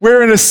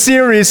in a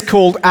series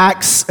called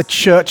Acts, a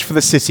Church for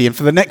the City. And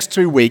for the next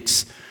 2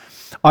 weeks,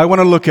 I want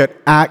to look at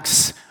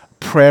Acts,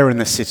 prayer in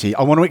the city.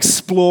 I want to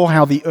explore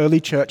how the early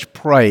church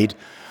prayed.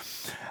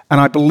 And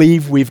I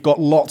believe we've got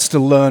lots to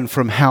learn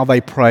from how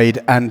they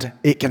prayed, and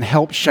it can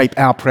help shape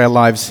our prayer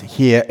lives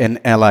here in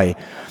LA.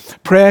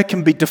 Prayer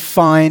can be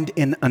defined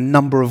in a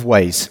number of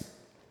ways.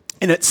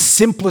 In its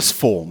simplest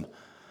form,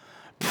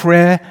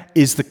 prayer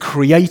is the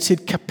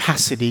created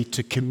capacity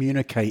to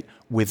communicate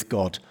with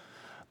God.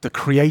 The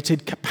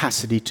created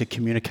capacity to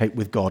communicate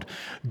with God.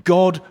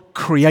 God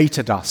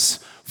created us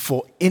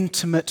for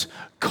intimate,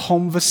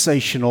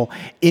 conversational,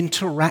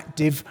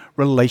 interactive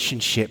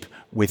relationship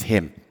with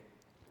Him.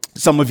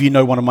 Some of you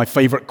know one of my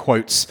favorite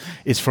quotes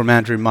is from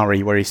Andrew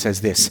Murray, where he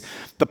says this: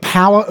 "The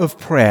power of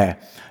prayer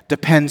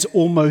depends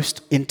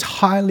almost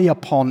entirely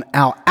upon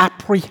our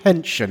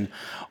apprehension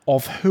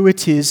of who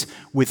it is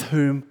with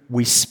whom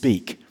we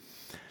speak."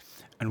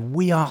 And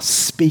we are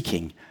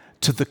speaking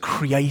to the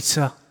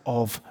creator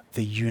of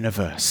the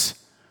universe.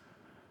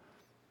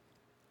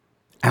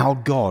 Our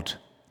God,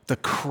 the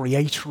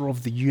creator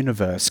of the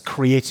universe,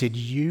 created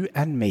you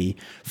and me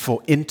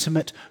for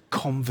intimate,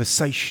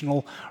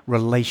 conversational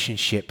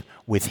relationship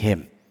with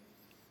Him.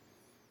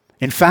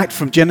 In fact,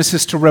 from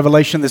Genesis to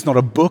Revelation, there's not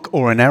a book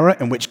or an era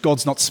in which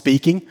God's not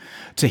speaking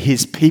to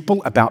His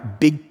people about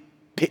big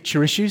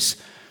picture issues,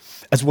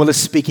 as well as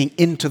speaking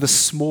into the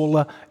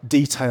smaller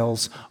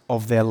details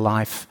of their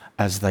life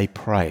as they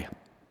pray.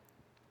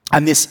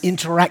 And this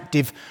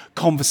interactive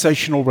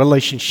conversational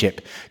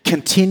relationship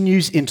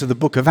continues into the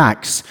book of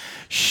Acts,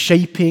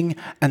 shaping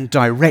and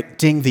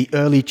directing the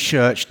early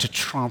church to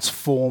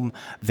transform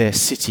their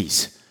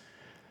cities.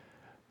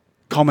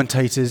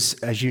 Commentators,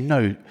 as you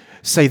know,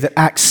 say that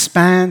Acts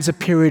spans a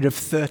period of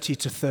 30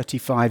 to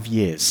 35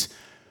 years.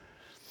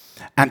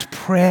 And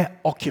prayer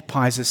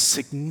occupies a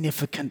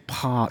significant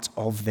part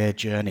of their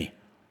journey.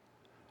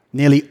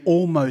 Nearly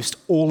almost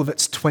all of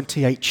its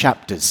 28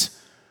 chapters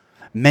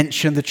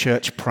mention the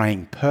church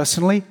praying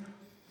personally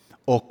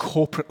or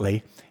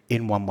corporately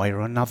in one way or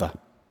another.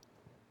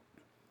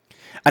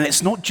 And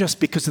it's not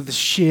just because of the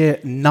sheer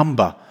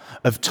number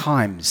of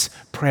times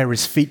prayer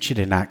is featured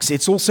in Acts.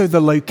 It's also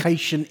the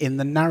location in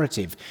the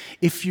narrative.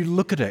 If you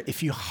look at it,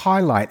 if you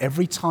highlight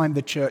every time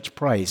the church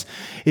prays,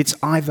 it's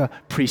either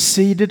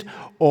preceded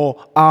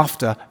or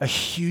after a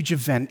huge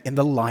event in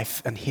the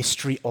life and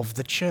history of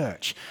the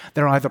church.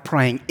 They're either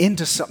praying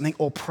into something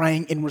or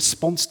praying in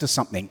response to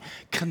something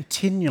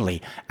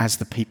continually as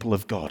the people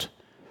of God.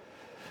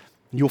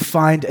 You'll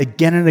find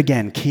again and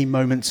again key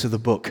moments of the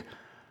book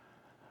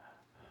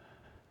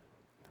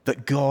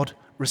that God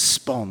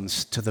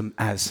responds to them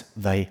as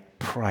they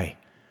pray.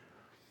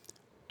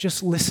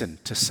 Just listen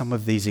to some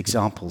of these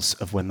examples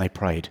of when they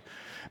prayed.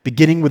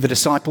 Beginning with the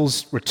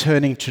disciples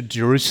returning to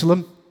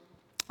Jerusalem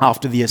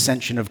after the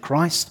ascension of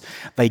Christ,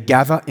 they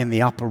gather in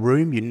the upper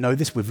room. You know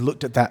this, we've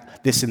looked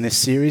at this in this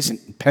series in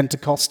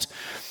Pentecost,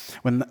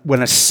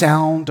 when a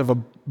sound of a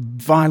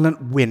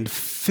violent wind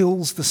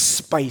fills the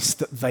space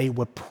that they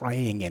were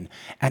praying in,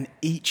 and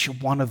each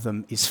one of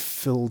them is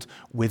filled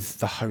with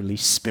the Holy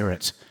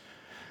Spirit.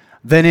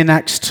 Then in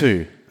Acts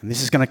 2, and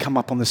this is going to come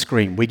up on the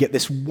screen, we get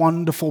this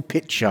wonderful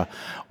picture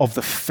of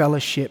the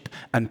fellowship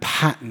and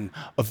pattern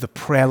of the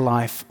prayer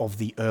life of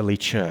the early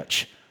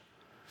church.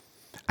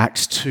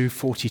 Acts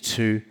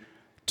 2:42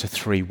 to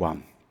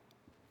 3:1.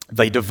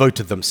 They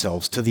devoted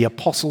themselves to the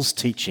apostles'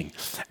 teaching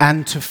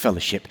and to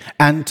fellowship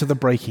and to the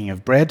breaking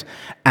of bread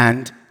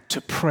and to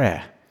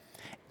prayer.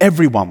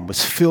 Everyone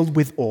was filled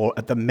with awe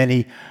at the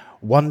many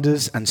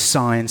wonders and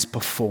signs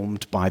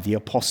performed by the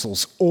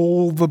apostles.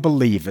 All the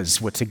believers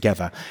were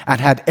together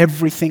and had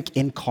everything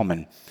in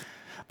common.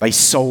 They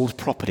sold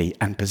property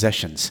and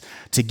possessions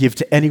to give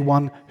to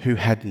anyone who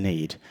had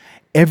need.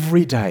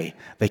 Every day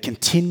they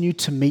continued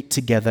to meet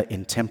together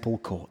in temple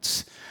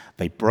courts.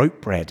 They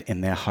broke bread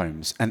in their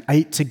homes and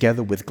ate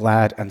together with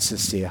glad and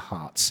sincere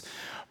hearts,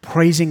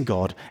 praising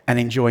God and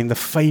enjoying the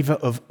favor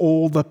of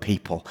all the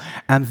people.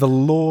 And the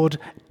Lord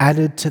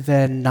added to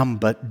their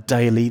number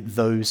daily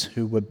those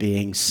who were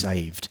being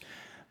saved.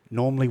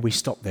 Normally we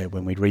stop there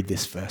when we read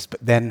this verse,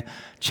 but then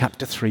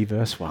chapter 3,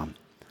 verse 1.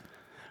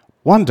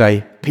 One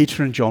day,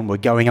 Peter and John were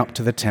going up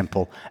to the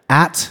temple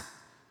at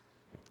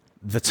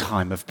the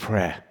time of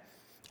prayer,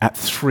 at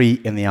 3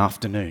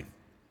 p.m.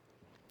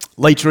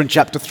 Later in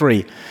chapter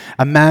 3,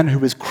 a man who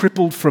was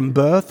crippled from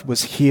birth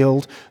was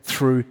healed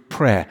through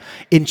prayer.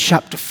 In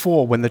chapter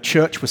 4, when the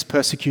church was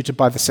persecuted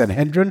by the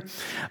Sanhedrin,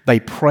 they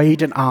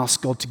prayed and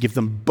asked God to give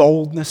them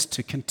boldness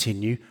to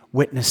continue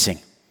witnessing.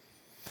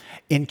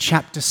 In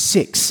chapter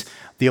 6,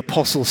 the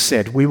apostles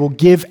said, "We will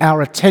give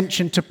our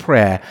attention to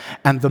prayer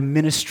and the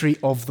ministry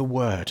of the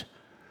word."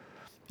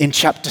 In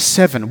chapter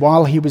 7,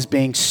 while he was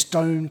being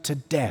stoned to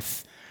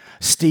death,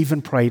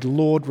 Stephen prayed,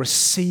 "Lord,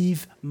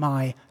 receive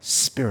my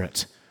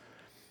spirit."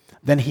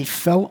 Then he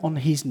fell on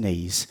his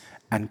knees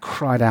and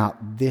cried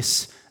out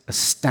this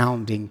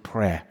astounding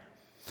prayer: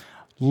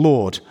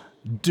 "Lord,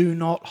 do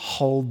not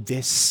hold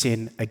this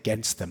sin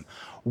against them."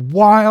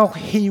 While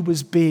he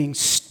was being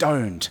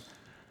stoned,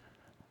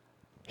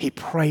 He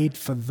prayed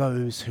for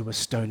those who were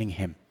stoning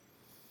him.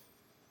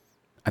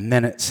 And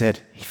then it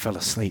said he fell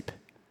asleep.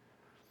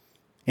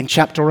 In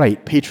chapter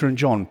 8, Peter and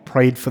John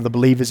prayed for the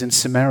believers in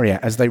Samaria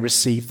as they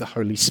received the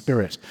Holy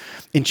Spirit.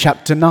 In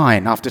chapter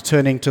 9, after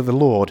returning to the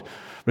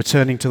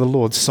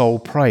Lord, Saul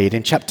prayed.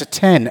 In chapter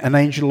 10, an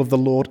angel of the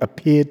Lord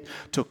appeared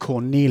to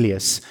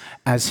Cornelius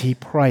as he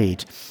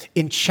prayed.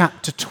 In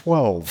chapter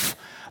 12,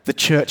 the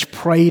church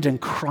prayed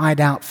and cried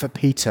out for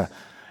Peter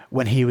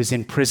when he was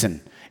in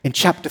prison. In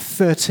chapter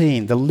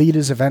 13, the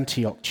leaders of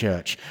Antioch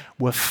church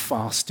were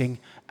fasting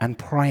and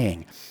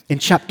praying. In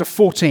chapter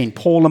 14,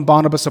 Paul and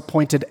Barnabas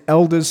appointed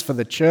elders for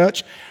the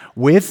church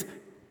with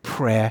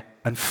prayer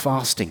and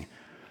fasting.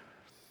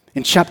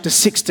 In chapter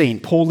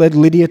 16, Paul led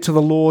Lydia to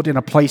the Lord in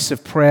a place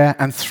of prayer,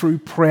 and through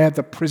prayer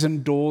the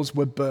prison doors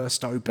were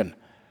burst open.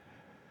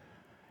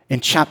 In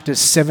chapters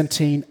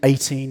 17,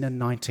 18, and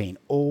 19,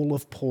 all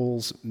of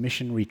Paul's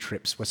missionary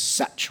trips were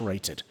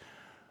saturated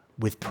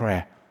with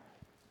prayer.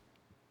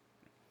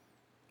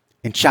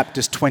 In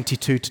chapters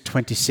 22 to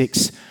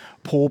 26,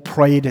 Paul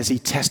prayed as he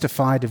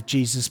testified of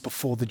Jesus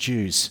before the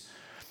Jews.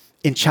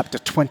 In chapter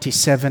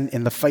 27,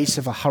 in the face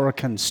of a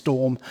hurricane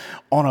storm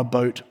on a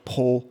boat,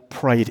 Paul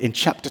prayed. In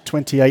chapter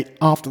 28,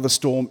 after the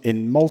storm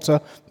in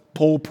Malta,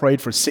 Paul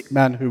prayed for a sick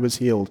man who was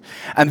healed.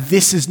 And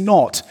this is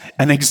not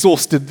an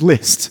exhaustive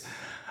list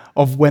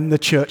of when the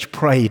church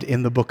prayed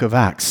in the book of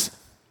Acts.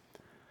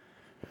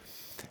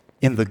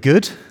 In the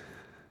good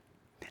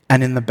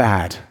and in the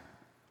bad,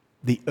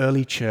 the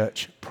early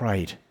church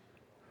prayed.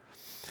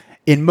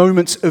 In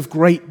moments of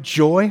great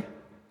joy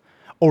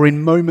or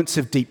in moments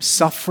of deep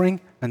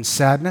suffering and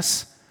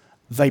sadness,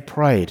 they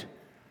prayed.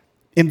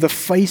 In the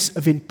face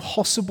of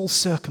impossible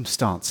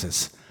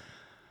circumstances,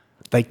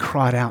 they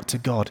cried out to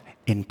God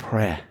in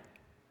prayer.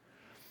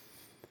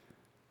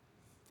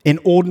 In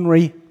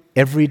ordinary,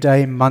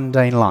 everyday,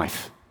 mundane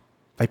life,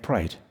 they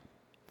prayed.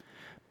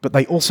 But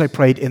they also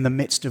prayed in the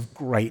midst of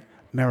great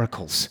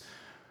miracles.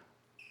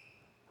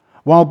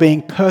 While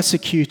being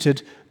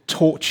persecuted,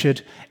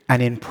 tortured,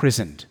 and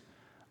imprisoned,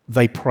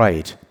 they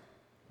prayed.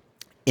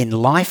 In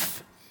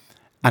life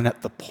and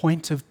at the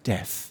point of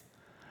death,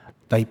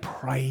 they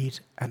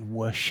prayed and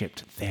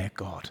worshipped their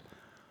God.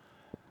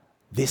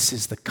 This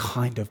is the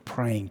kind of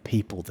praying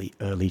people the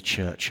early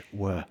church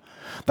were.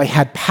 They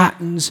had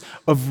patterns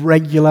of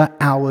regular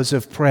hours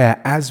of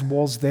prayer, as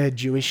was their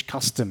Jewish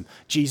custom.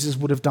 Jesus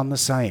would have done the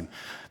same.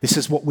 This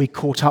is what we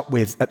caught up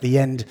with at the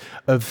end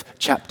of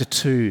chapter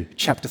 2,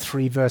 chapter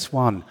 3, verse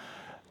 1.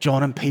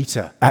 John and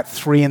Peter at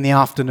 3 in the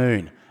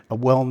afternoon, a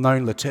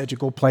well-known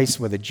liturgical place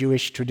where the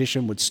Jewish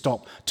tradition would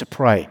stop to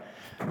pray.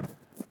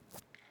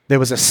 There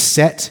was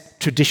a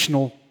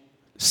traditional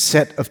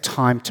set of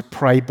time to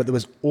pray, but there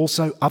was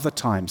also other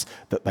times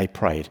that they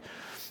prayed.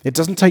 It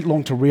doesn't take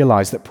long to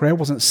realize that prayer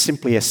wasn't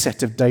simply a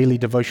set of daily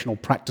devotional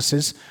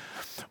practices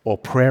or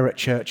prayer at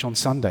church on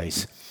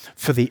Sundays.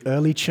 For the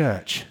early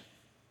church,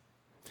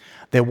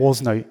 there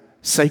was no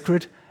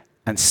sacred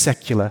and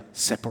secular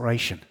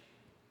separation.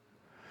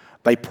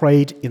 They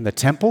prayed in the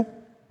temple,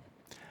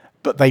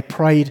 but they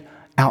prayed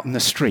out in the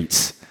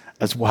streets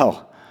as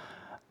well.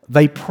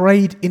 They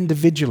prayed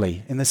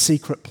individually in the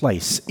secret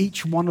place.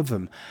 Each one of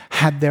them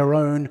had their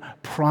own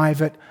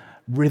private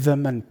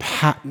rhythm and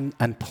pattern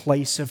and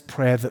place of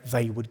prayer that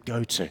they would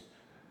go to.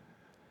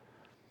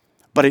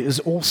 But it was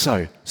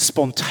also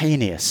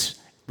spontaneous,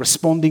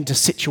 responding to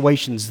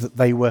situations that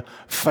they were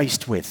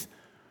faced with.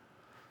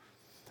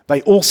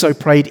 They also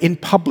prayed in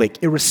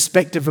public,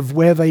 irrespective of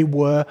where they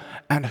were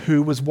and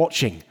who was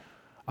watching.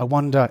 I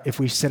wonder if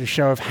we set a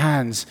show of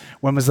hands,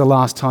 when was the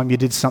last time you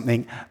did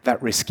something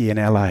that risky in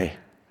LA?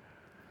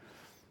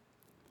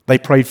 They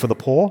prayed for the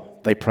poor,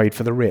 they prayed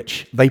for the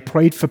rich. They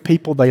prayed for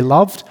people they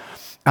loved,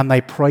 and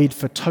they prayed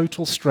for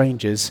total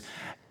strangers,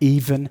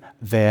 even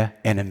their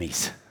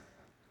enemies.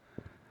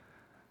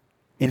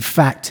 In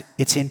fact,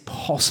 it's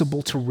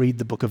impossible to read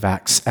the book of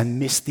Acts and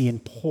miss the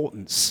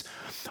importance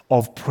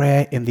of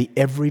prayer in the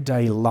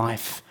everyday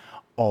life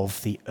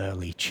of the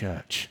early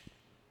church.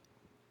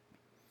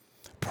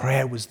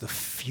 Prayer was the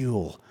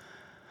fuel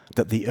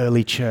that the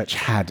early church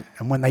had.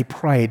 And when they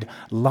prayed,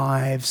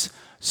 lives,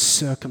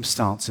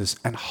 circumstances,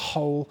 and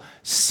whole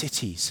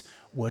cities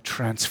were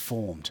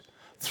transformed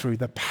through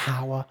the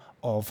power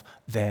of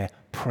their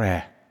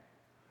prayer.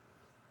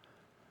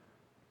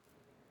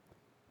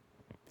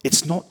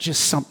 It's not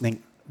just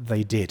something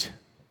they did.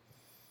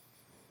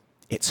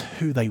 It's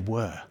who they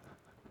were.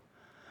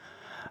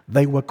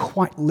 They were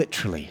quite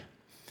literally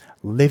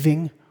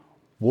living,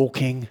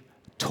 walking,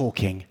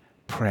 talking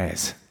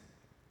prayers.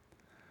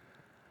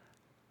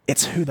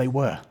 It's who they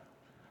were.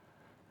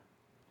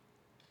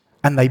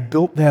 And they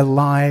built their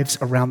lives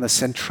around the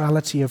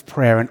centrality of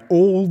prayer, and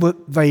all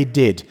that they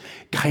did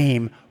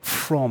came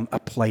from a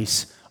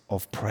place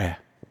of prayer.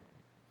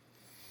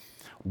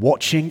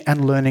 Watching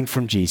and learning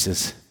from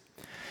Jesus,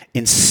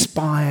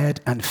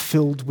 inspired and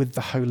filled with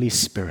the Holy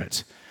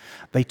Spirit,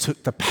 they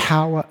took the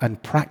power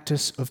and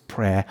practice of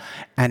prayer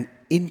and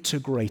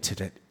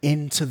integrated it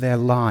into their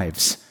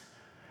lives.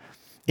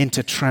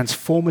 into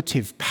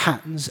transformative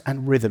patterns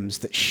and rhythms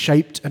that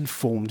shaped and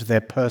formed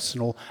their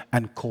personal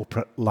and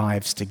corporate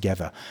lives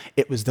together.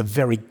 It was the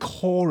very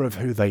core of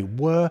who they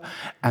were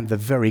and the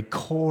very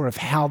core of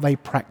how they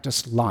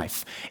practiced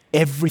life.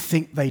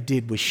 Everything they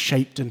did was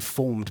shaped and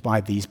formed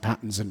by these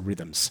patterns and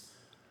rhythms.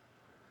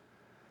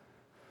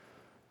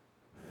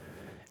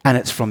 And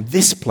it's from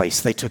this place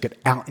they took it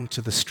out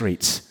into the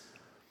streets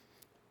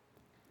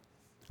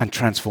and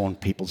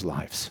transformed people's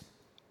lives.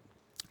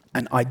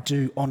 And I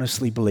do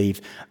honestly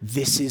believe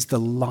this is the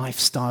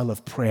lifestyle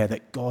of prayer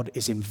that God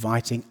is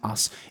inviting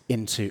us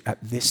into at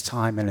this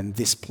time and in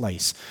this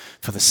place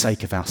for the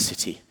sake of our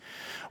city.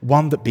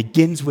 One that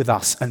begins with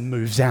us and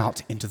moves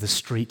out into the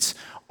streets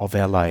of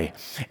LA.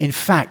 In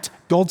fact,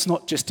 God's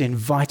not just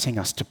inviting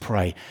us to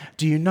pray.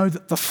 Do you know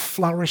that the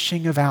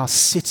flourishing of our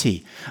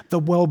city, the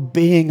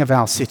well-being of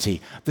our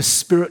city, the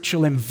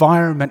spiritual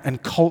environment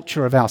and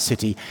culture of our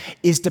city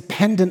is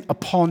dependent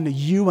upon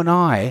you and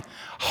I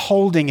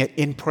holding it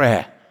in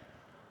prayer?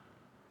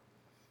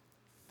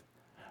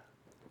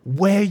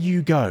 Where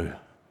you go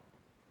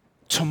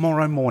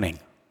tomorrow morning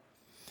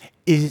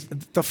is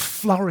the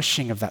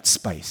flourishing of that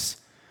space,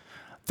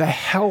 the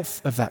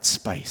health of that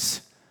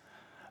space,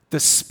 the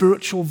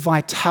spiritual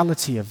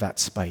vitality of that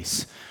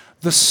space,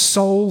 the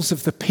souls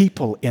of the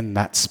people in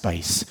that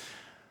space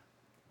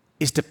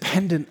is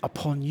dependent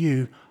upon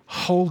you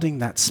holding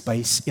that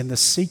space in the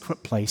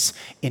secret place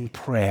in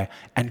prayer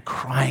and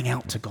crying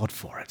out to God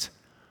for it.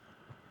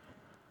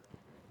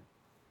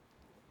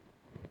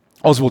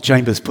 Oswald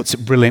Chambers puts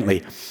it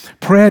brilliantly.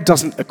 Prayer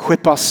doesn't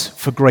equip us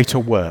for greater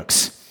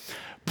works.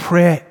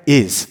 Prayer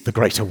is the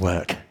greater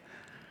work.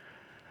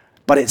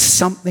 But it's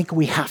something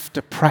we have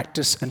to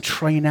practice and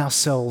train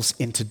ourselves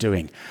into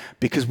doing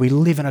because we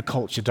live in a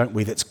culture, don't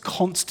we, that's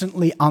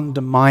constantly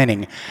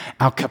undermining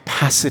our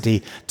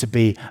capacity to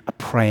be a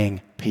praying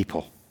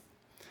people.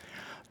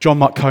 John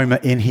Mark Comer,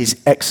 in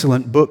his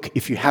excellent book,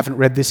 if you haven't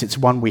read this, it's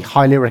one we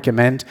highly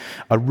recommend,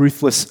 A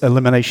Ruthless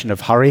Elimination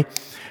of Hurry,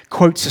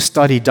 quotes a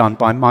study done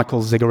by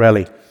Michael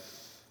Zigarelli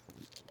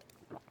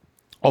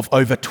of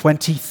over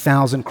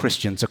 20,000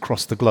 Christians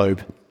across the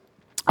globe,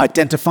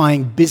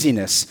 identifying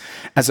busyness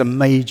as a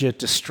major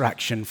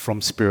distraction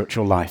from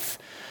spiritual life.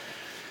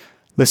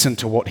 Listen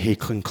to what he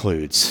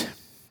concludes.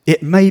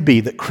 It may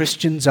be that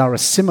Christians are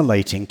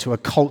assimilating to a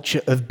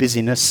culture of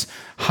busyness,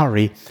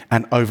 hurry,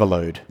 and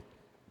overload,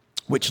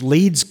 which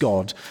leads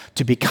God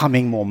to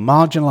becoming more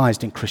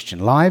marginalized in Christian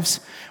lives,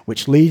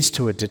 which leads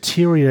to a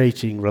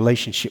deteriorating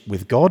relationship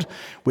with God,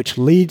 which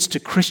leads to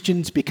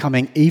Christians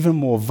becoming even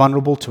more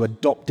vulnerable to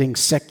adopting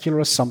secular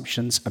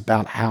assumptions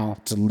about how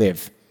to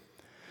live,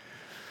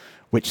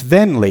 which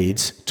then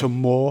leads to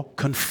more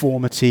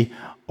conformity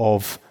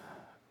of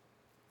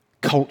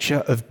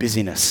culture of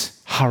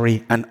busyness,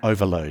 hurry, and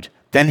overload.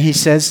 Then he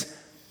says,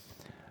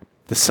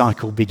 the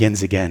cycle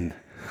begins again.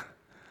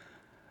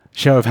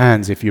 Show of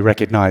hands if you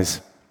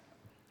recognize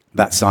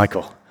that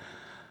cycle.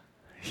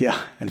 Yeah,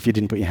 and if you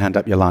didn't put your hand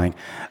up, you're lying.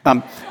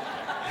 A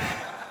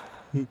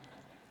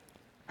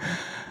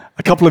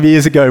couple of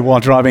years ago,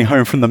 while driving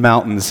home from the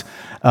mountains,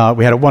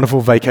 we had a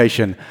wonderful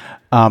vacation.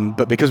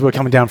 But because we were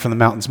coming down from the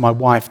mountains, my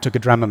wife took a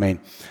Dramamine.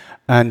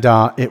 And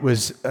it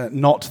was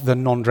not the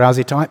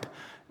non-drowsy type,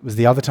 it was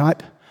the other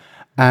type.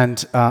 And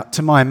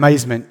to my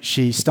amazement,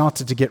 she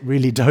started to get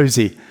really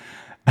dozy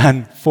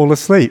and fall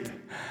asleep.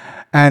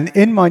 And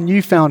in my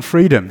newfound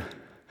freedom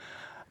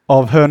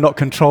of her not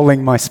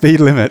controlling my speed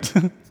limit,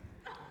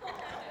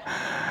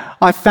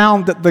 I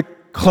found the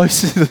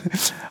closer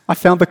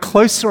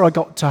I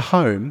got to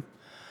home,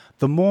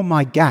 the more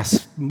my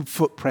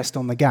foot pressed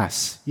on the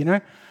gas, you know?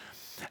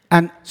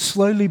 And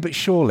slowly but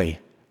surely,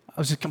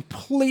 I was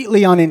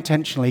completely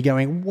unintentionally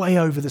going way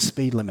over the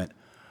speed limit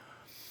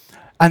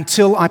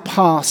until I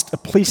passed a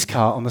police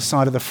car on the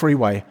side of the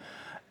freeway.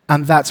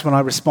 And that's when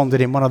I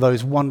responded in one of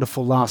those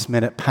wonderful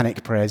last-minute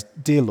panic prayers,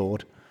 "Dear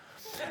Lord."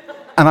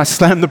 And I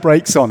slammed the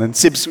brakes on, and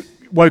Sibs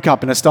woke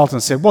up in a startle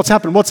and said, "What's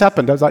happened? What's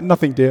happened?" I was like,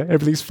 "Nothing, dear.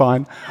 Everything's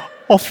fine.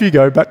 Off you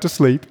go, back to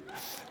sleep."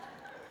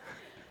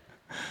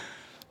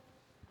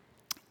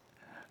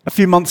 A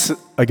few months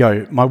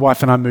ago, my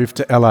wife and I moved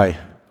to LA,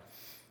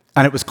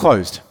 and it was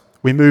closed.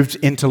 We moved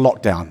into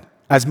lockdown.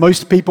 As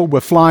most people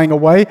were flying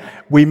away,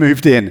 we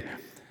moved in.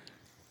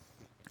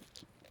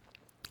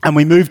 And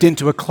we moved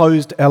into a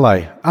closed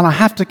LA. And I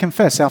have to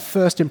confess, our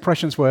first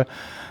impressions were,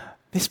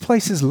 this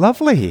place is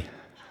lovely.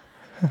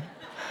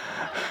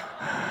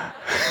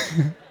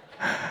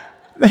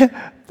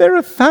 There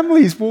are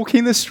families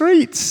walking the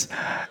streets.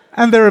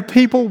 And there are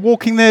people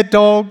walking their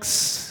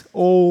dogs,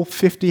 all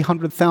 50,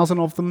 100,000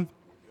 of them.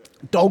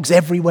 Dogs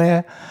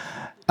everywhere.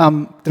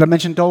 Did I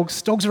mention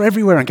dogs? Dogs are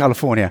everywhere in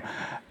California.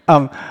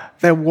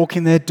 They're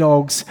walking their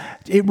dogs.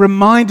 It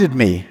reminded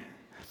me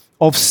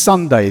of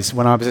Sundays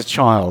when I was a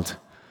child.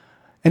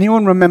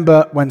 Anyone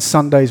remember when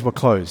Sundays were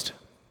closed?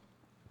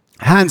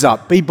 Hands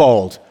up, be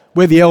bold.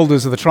 We're the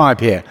elders of the tribe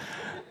here.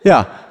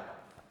 Yeah.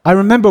 I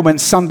remember when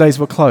Sundays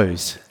were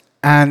closed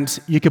and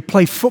you could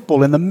play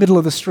football in the middle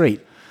of the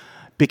street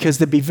because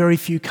there'd be very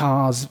few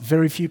cars,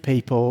 very few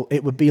people.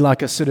 It would be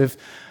like a sort of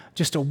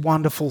just a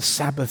wonderful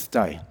Sabbath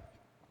day.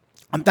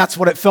 And that's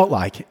what it felt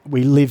like.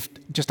 We moved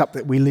in just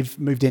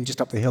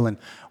up the hill in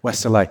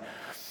West LA.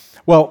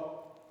 Well,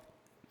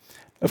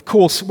 of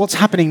course, what's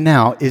happening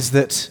now is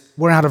that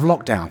we're out of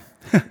lockdown.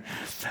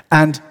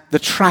 And the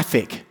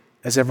traffic,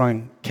 as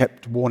everyone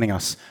kept warning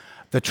us,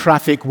 the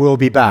traffic will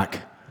be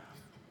back.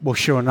 Well,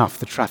 sure enough,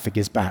 the traffic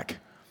is back.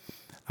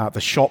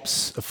 The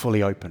shops are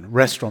fully open,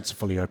 restaurants are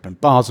fully open,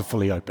 bars are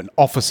fully open,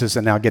 offices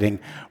are now getting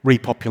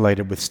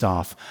repopulated with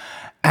staff.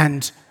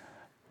 And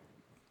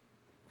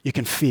you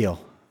can feel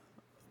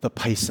the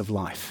pace of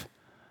life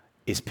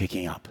is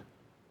picking up.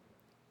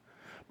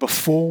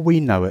 Before we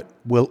know it,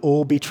 we'll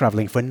all be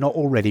traveling, if we're not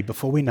already,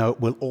 before we know it,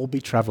 we'll all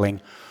be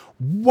traveling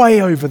way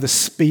over the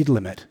speed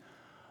limit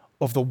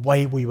of the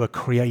way we were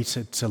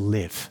created to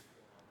live.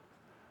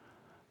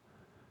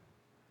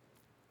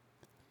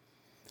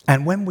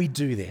 And when we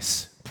do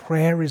this,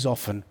 prayer is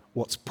often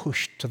what's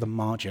pushed to the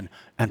margin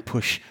and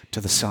pushed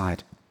to the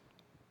side.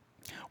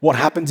 What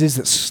happens is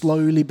that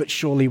slowly but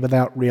surely,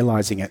 without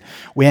realizing it,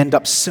 we end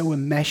up so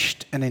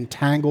enmeshed and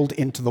entangled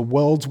into the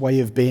world's way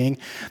of being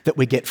that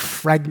we get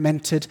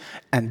fragmented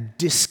and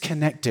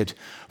disconnected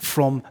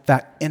from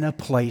that inner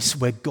place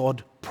where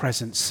God's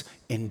presence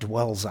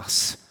indwells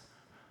us.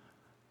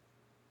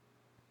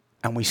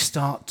 And we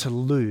start to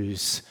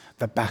lose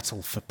the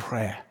battle for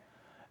prayer,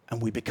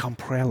 and we become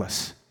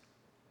prayerless.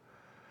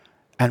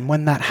 And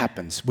when that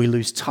happens, we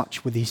lose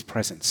touch with His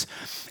presence.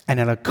 And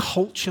in a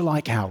culture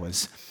like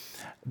ours,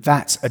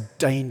 that's a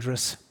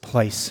dangerous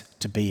place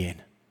to be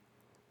in.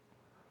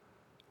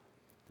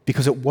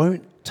 Because it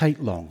won't take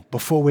long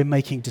before we're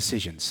making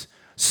decisions,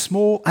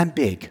 small and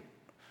big,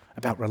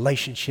 about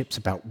relationships,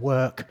 about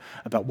work,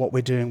 about what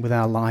we're doing with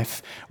our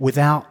life,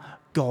 without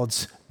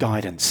God's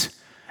guidance.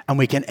 And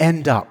we can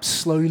end up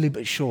slowly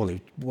but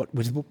surely,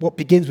 what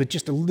begins with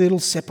just a little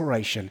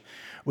separation,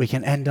 we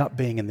can end up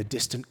being in the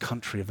distant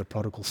country of the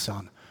prodigal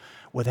son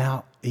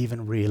without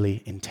even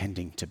really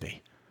intending to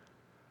be.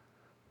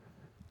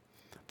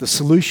 The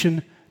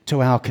solution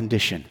to our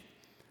condition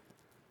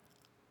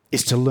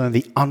is to learn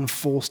the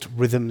unforced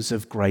rhythms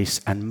of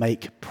grace and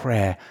make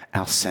prayer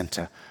our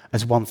center.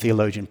 As one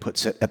theologian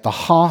puts it, at the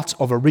heart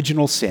of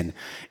original sin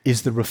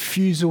is the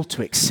refusal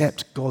to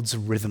accept God's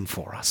rhythm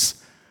for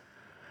us.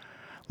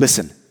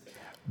 Listen,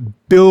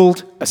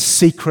 build a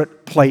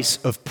secret place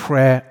of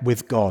prayer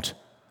with God.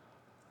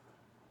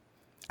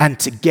 And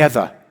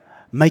together,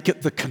 make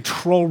it the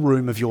control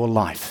room of your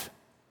life.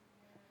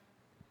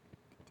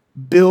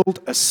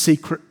 Build a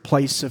secret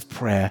place of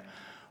prayer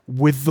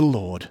with the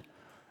Lord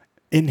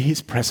in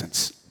His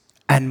presence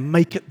and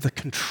make it the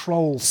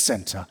control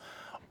center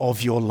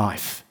of your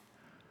life.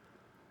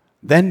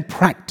 Then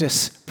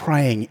practice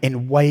praying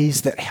in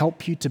ways that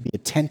help you to be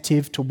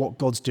attentive to what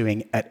God's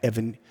doing at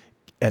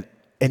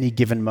any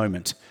given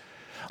moment.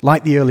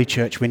 Like the early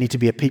church, we need to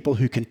be a people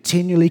who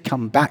continually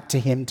come back to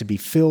Him to be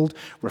filled,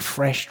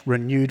 refreshed,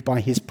 renewed by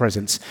His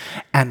presence,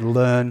 and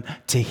learn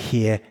to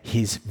hear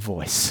His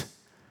voice.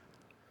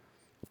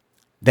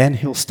 Then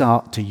He'll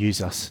start to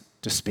use us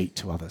to speak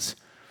to others.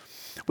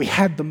 We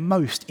had the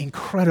most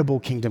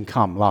incredible Kingdom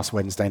Come last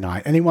Wednesday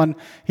night. Anyone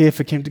here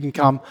for Kingdom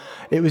Come?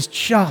 It was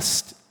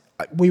just,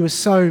 we were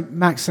so,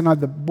 Max and I,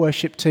 the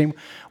worship team,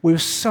 we were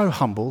so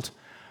humbled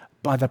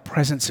by the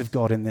presence of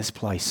God in this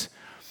place.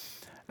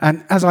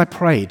 And as I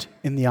prayed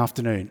in the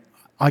afternoon,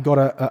 I got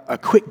a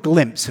quick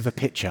glimpse of a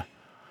picture.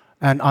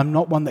 And I'm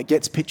not one that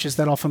gets pictures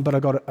that often, but I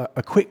got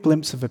a quick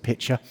glimpse of a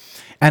picture.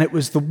 And it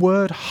was the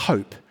word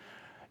hope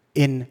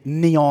in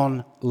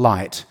neon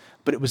light,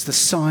 but it was the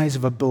size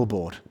of a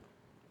billboard.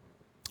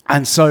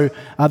 And so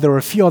there were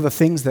a few other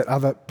things that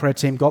other prayer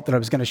team got that I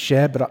was going to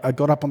share, but I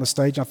got up on the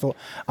stage and I thought,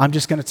 I'm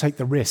just going to take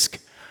the risk.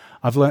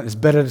 I've learned it's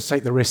better to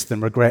take the risk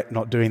than regret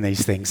not doing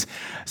these things.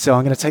 So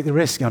I'm going to take the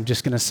risk. I'm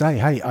just going to say,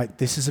 hey,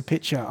 this is a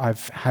picture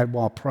I've had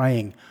while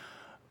praying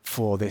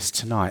for this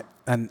tonight.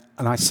 And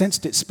I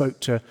sensed it spoke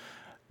to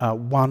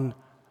one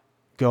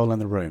girl in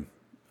the room.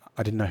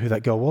 I didn't know who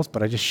that girl was,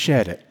 but I just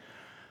shared it.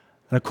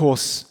 And of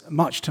course,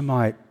 much to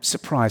my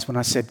surprise, when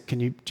I said, can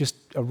you just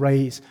a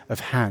raise of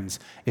hands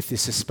if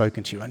this has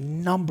spoken to you? A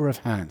number of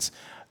hands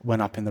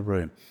went up in the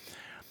room.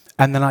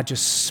 And then I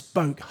just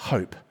spoke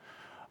hope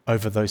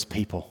over those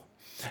people.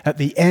 At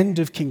the end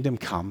of Kingdom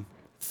Come,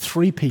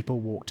 3 people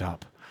walked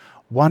up.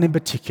 One in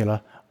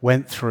particular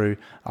went through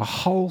a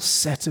whole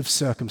set of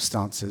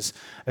circumstances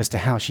as to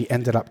how she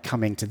ended up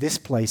coming to this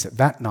place at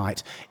that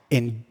night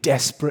in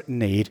desperate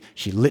need.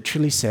 She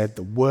literally said,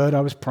 the word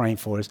I was praying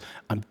for is,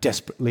 I'm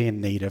desperately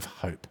in need of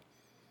hope.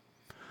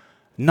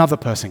 Another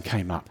person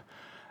came up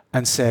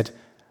and said,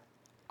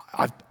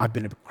 I've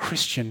been a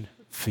Christian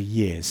for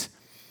years.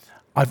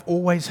 I've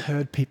always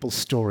heard people's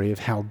story of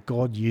how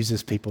God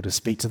uses people to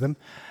speak to them,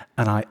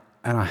 and I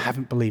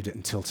haven't believed it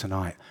until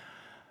tonight.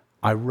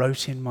 I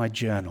wrote in my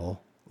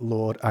journal,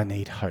 Lord, I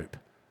need hope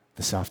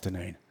this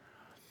afternoon.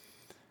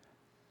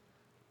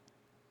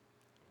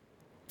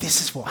 This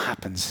is what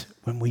happens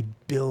when we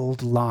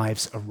build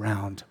lives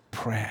around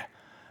prayer,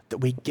 that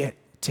we get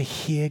to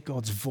hear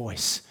God's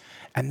voice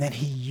And then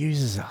he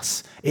uses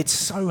us. It's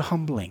so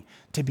humbling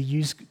to be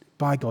used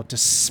by God to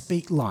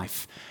speak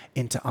life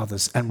into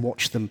others and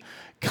watch them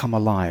come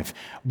alive.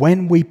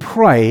 When we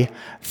pray,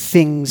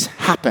 things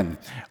happen.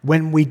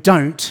 When we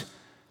don't,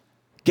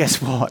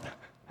 guess what?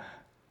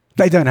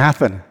 They don't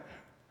happen.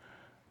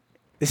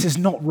 This is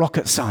not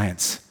rocket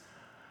science.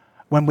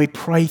 When we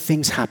pray,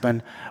 things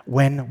happen.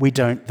 When we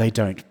don't, they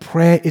don't.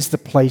 Prayer is the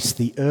place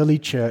the early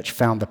church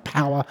found the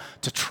power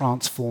to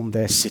transform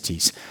their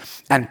cities.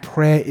 And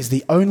prayer is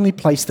the only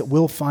place that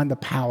will find the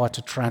power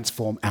to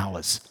transform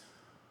ours.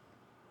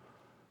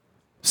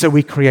 So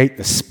we create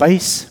the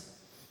space,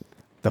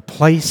 the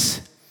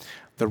place,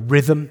 the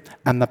rhythm,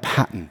 and the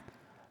pattern,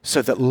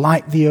 so that,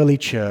 like the early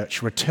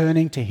church,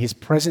 returning to his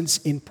presence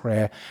in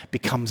prayer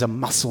becomes a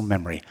muscle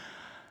memory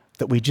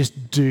that we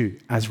just do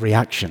as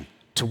reaction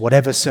to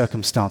whatever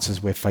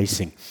circumstances we're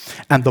facing.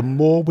 And the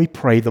more we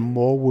pray, the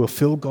more we'll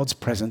feel God's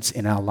presence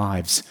in our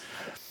lives.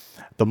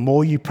 The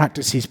more you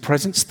practice his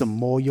presence, the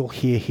more you'll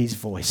hear his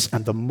voice.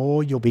 And the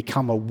more you'll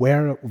become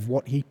aware of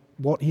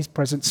what his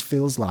presence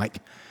feels like,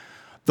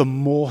 the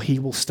more he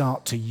will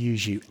start to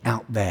use you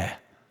out there.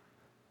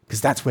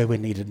 Because that's where we're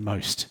needed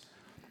most.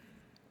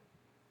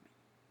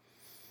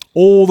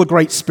 All the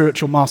great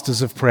spiritual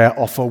masters of prayer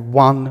offer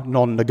one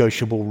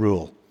non-negotiable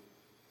rule.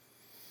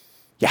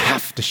 You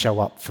have to show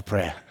up for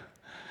prayer,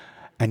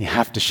 and you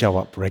have to show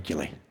up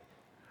regularly.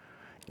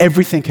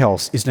 Everything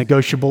else is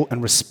negotiable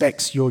and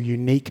respects your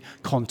unique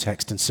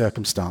context and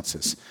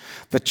circumstances.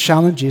 The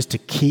challenge is to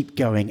keep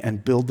going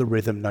and build the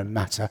rhythm no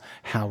matter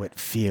how it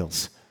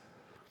feels.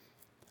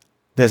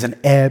 There's an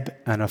ebb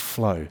and a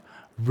flow,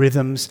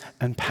 rhythms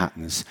and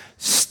patterns,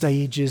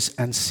 stages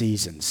and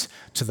seasons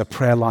to the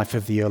prayer life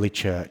of the early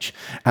church,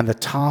 and the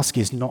task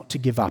is not to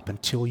give up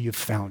until you've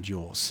found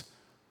yours.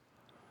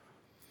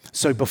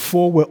 So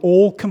before we're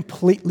all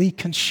completely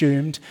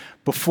consumed,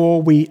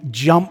 before we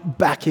jump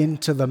back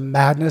into the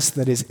madness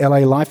that is LA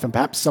life, and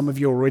perhaps some of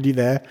you are already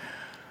there,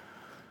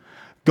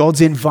 God's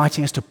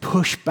inviting us to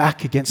push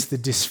back against the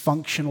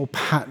dysfunctional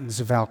patterns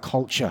of our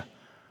culture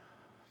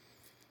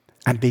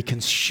and be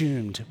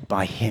consumed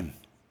by him,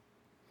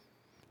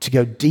 to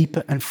go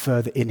deeper and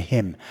further in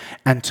him,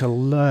 and to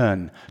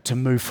learn to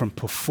move from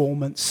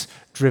performance,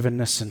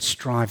 drivenness, and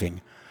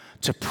striving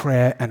to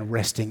prayer and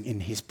resting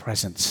in his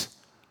presence.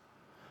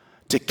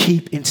 To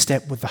keep in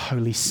step with the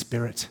Holy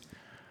Spirit,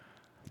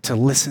 to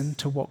listen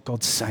to what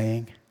God's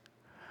saying,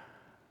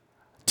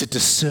 to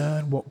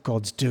discern what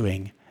God's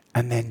doing,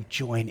 and then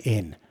join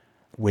in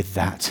with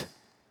that.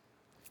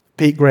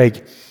 Pete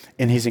Greig,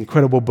 in his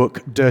incredible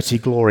book, Dirty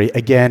Glory,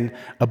 again,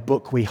 a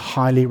book we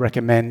highly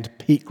recommend.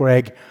 Pete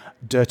Greig,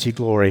 Dirty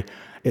Glory.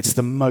 It's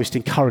the most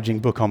encouraging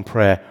book on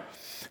prayer.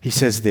 He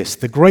says this: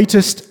 the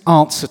greatest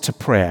answer to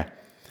prayer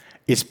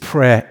is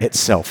prayer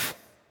itself.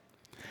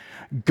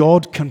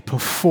 God can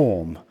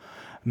perform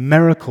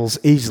miracles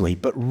easily,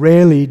 but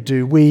rarely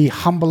do we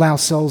humble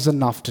ourselves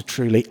enough to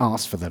truly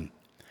ask for them.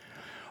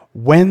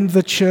 When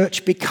the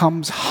church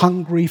becomes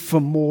hungry for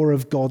more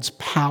of God's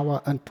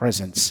power and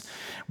presence,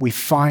 we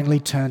finally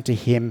turn to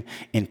him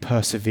in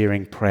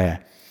persevering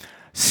prayer.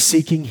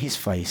 Seeking his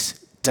face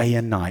day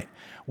and night,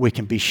 we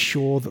can be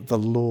sure that the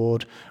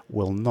Lord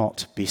will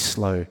not be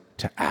slow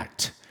to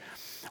act.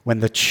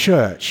 When the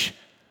church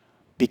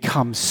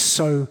becomes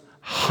so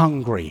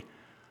hungry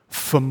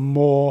for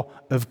more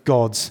of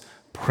God's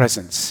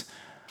presence,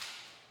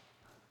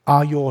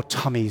 are your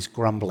tummies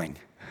grumbling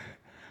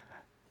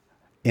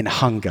in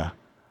hunger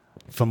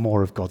for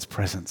more of God's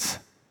presence?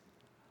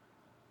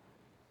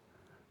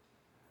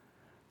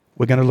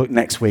 We're going to look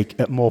next week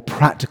at more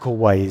practical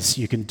ways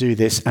you can do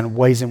this, and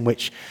ways in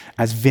which,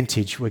 as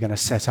Vintage, we're going to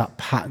set up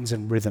patterns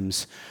and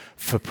rhythms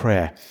for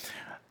prayer.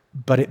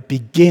 But it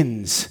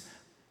begins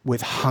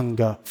with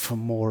hunger for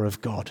more of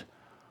God.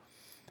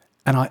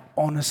 And I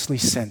honestly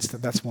sense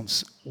that that's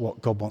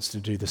what God wants to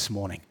do this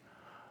morning.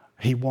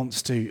 He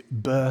wants to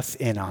birth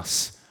in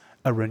us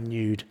a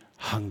renewed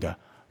hunger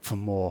for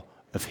more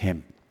of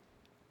him.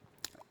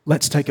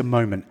 Let's take a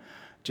moment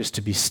just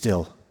to be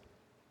still.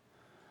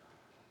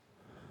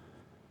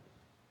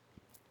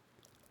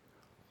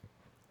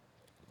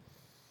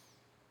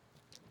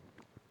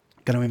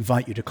 I'm going to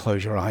invite you to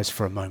close your eyes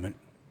for a moment.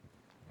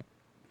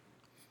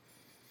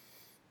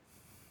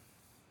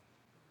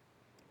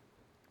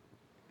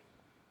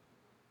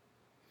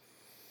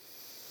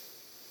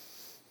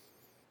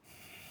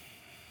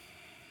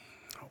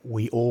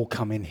 We all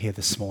come in here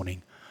this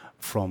morning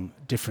from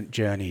different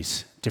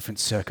journeys, different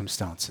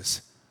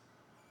circumstances.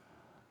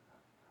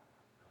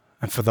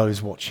 And for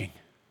those watching,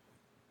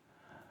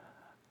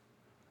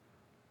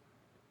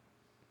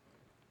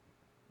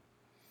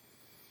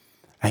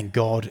 and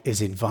God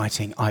is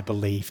inviting, I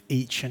believe,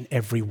 each and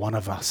every one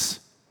of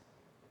us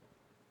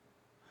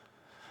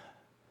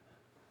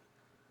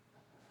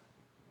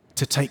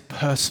to take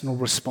personal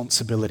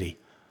responsibility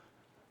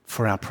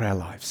for our prayer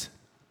lives.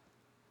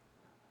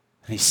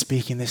 And he's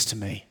speaking this to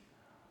me.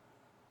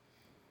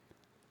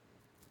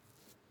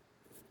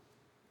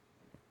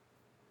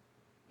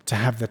 To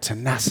have the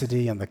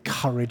tenacity and the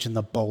courage and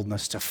the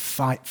boldness to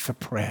fight for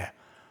prayer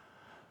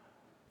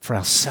for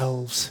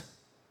ourselves,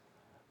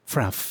 for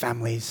our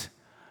families,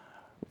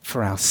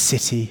 for our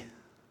city,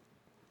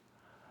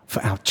 for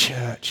our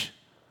church,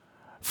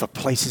 for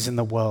places in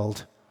the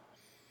world.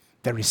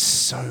 There is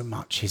so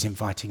much he's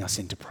inviting us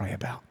in to pray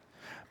about,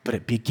 but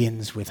it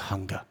begins with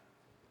hunger.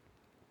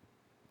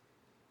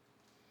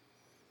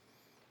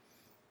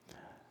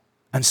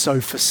 And so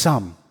for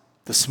some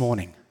this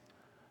morning,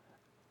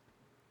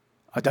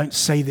 I don't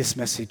say this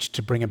message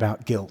to bring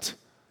about guilt.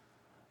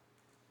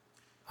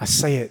 I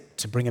say it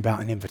to bring about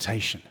an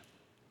invitation.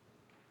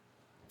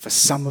 For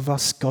some of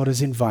us, God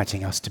is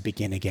inviting us to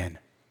begin again.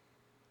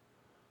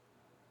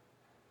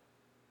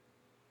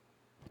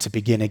 To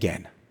begin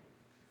again.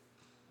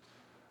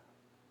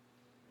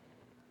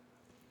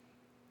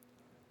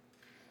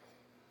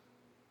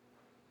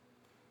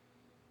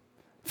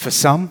 For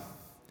some,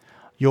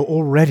 you're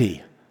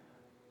already,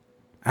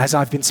 as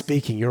I've been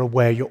speaking, you're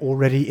aware you're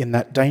already in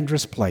that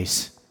dangerous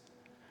place.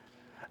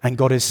 And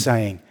God is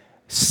saying,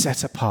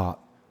 set apart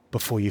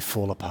before you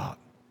fall apart.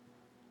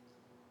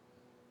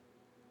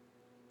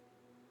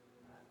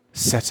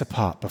 Set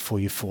apart before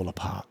you fall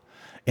apart.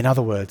 In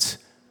other words,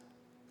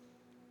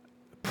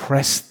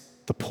 press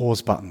the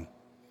pause button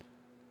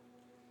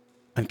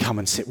and come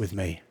and sit with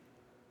me.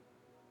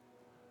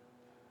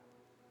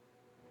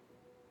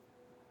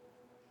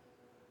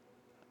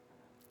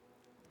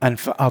 And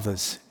for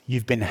others,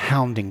 you've been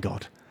hounding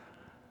God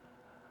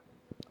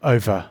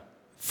over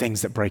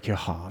things that break your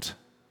heart.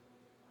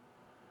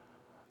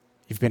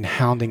 You've been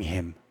hounding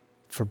him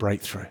for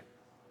breakthrough.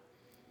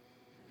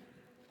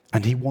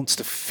 And he wants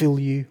to fill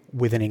you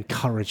with an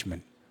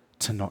encouragement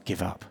to not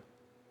give up.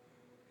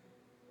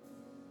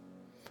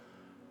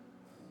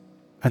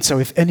 And so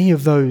if any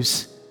of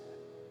those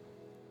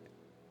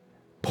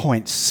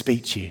points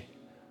speak to you,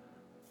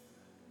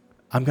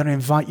 I'm going to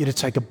invite you to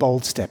take a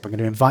bold step. I'm going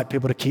to invite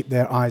people to keep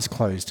their eyes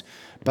closed.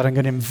 But I'm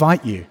going to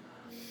invite you,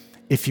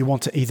 if you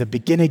want to either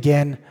begin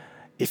again,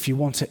 if you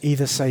want to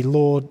either say,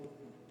 Lord,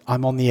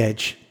 I'm on the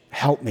edge,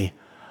 help me,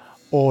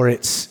 or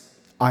it's,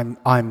 I'm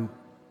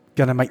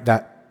going to make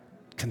that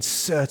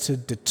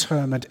concerted,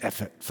 determined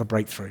effort for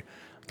breakthrough.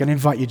 I'm going to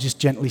invite you to just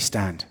gently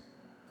stand.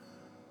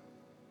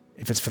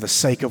 If it's for the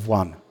sake of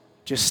one,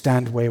 just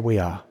stand where we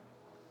are.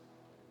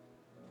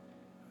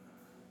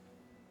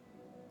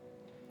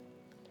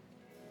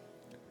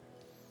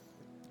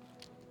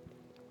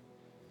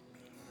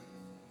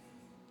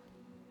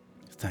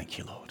 Thank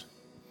you, Lord.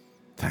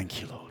 Thank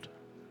you, Lord.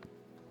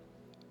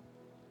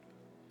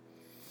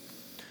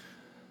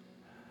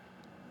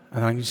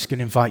 And I'm just going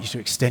to invite you to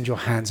extend your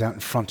hands out in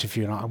front of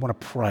you, and I want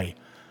to pray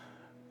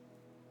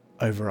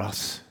over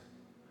us.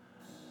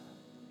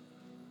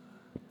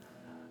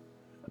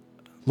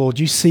 Lord,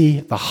 you see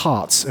the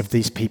hearts of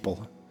these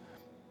people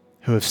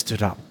who have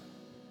stood up.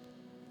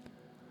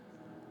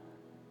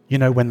 You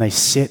know when they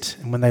sit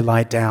and when they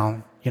lie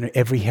down, you know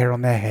every hair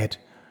on their head.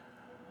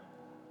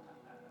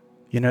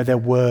 You know their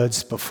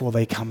words before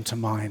they come to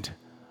mind.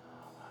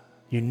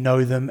 You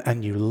know them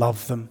and you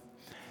love them.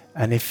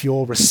 And if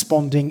you're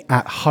responding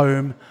at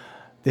home,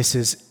 this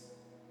is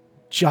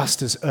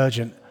just as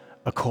urgent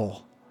a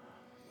call.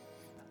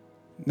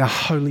 Now,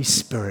 Holy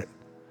Spirit,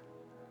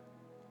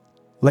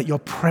 let your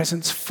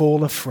presence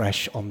fall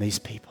afresh on these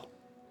people.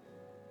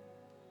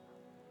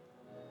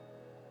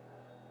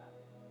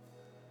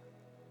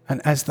 And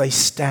as they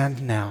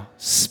stand now,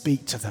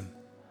 speak to them.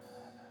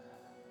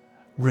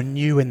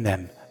 Renew in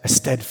them a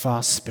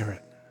steadfast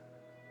spirit.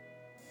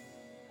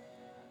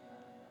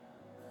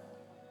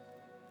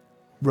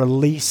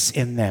 Release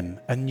in them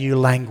a new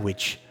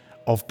language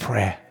of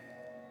prayer.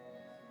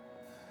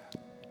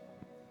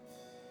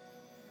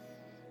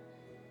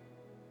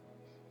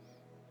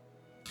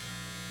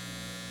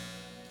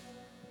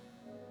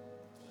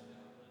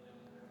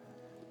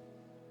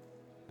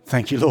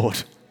 Thank you,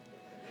 Lord.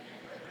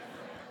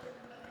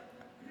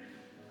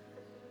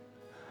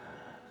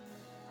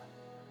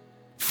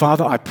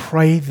 Father, I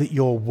pray that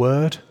your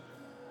word,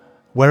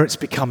 where it's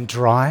become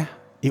dry,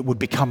 it would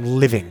become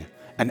living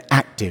and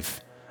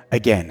active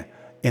again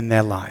in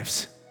their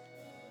lives.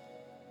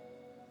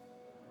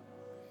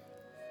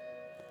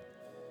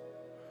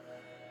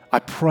 I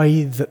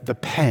pray that the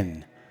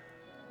pen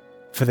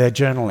for their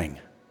journaling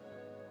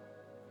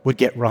would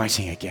get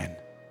writing again.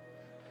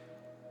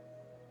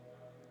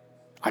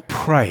 I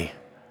pray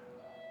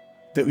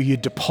that you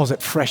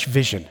deposit fresh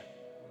vision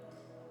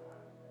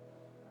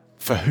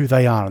for who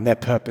they are and their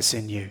purpose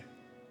in you.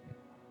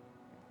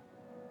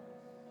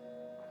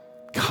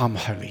 Come,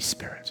 Holy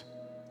Spirit.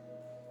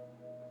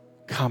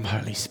 Come,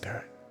 Holy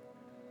Spirit.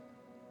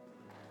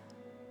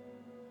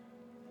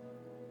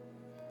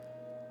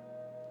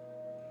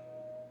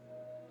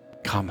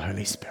 Come,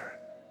 Holy Spirit.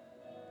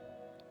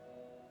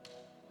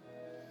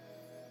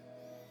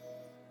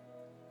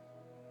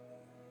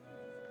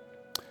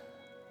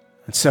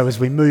 And so as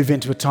we move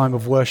into a time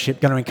of worship,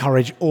 going to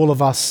encourage all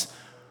of us.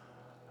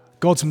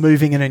 God's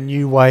moving in a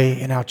new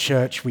way in our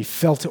church. We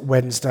felt it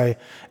Wednesday.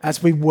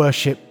 As we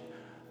worship,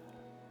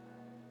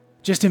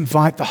 just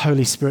invite the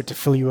Holy Spirit to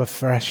fill you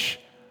afresh.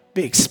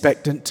 Be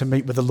expectant to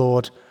meet with the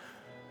Lord.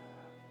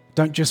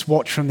 Don't just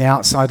watch from the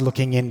outside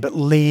looking in, but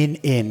lean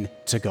in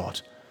to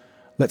God.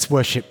 Let's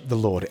worship the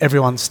Lord.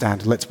 Everyone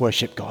stand. Let's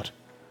worship God.